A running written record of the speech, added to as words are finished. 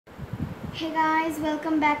Hey guys,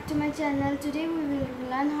 welcome back to my channel. Today we will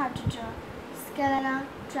learn how to draw scalena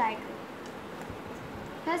triangle.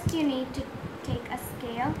 First you need to take a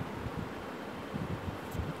scale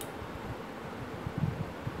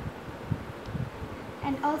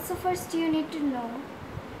and also first you need to know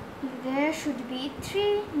there should be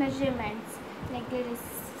 3 measurements, like there is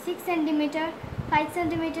 6 centimeter, 5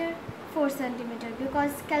 centimeter, 4 centimeter,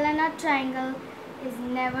 because scalena triangle is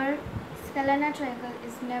never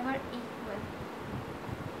equal.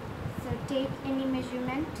 So take any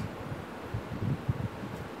measurement.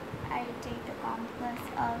 I will take the compass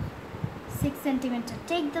of 6 centimeter.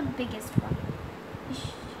 Take the biggest one.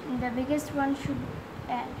 The biggest one should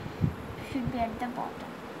be at the bottom.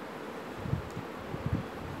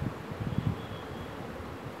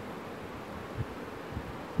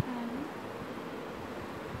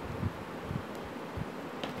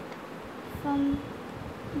 From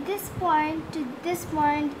this point to this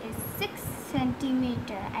point is 6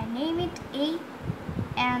 centimeter. I name it A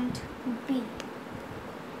and B.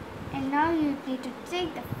 And now you need to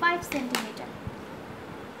take the 5 centimeter.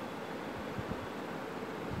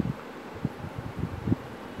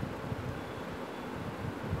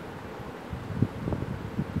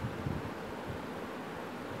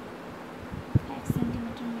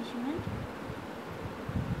 Measurement.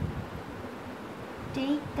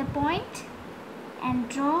 Take the point and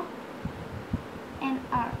draw an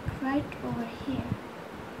arc right over here.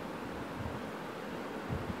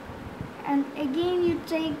 And again you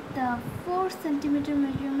take the 4 centimeter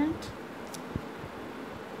measurement.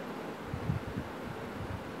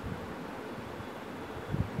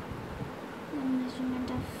 The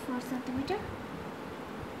measurement of 4 centimeter.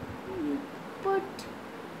 You put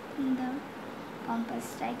in the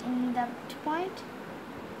compass right in the point.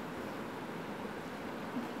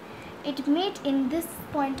 It meet in this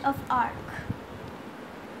point of arc.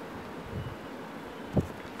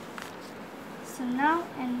 So now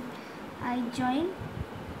and I join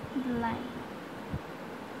the line.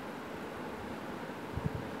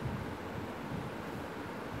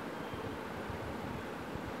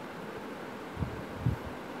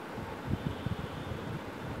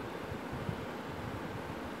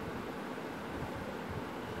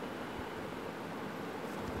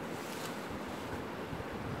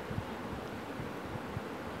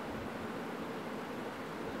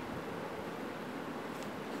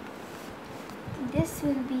 This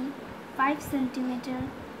will be 5 centimeter.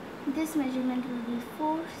 This measurement will be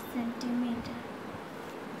 4 centimeter.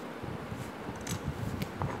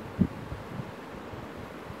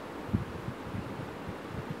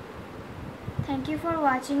 Thank you for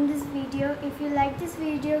watching this video. If you like this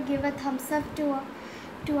video, give a thumbs up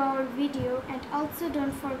to our video, and also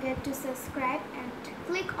don't forget to subscribe and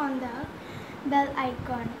click on the bell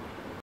icon.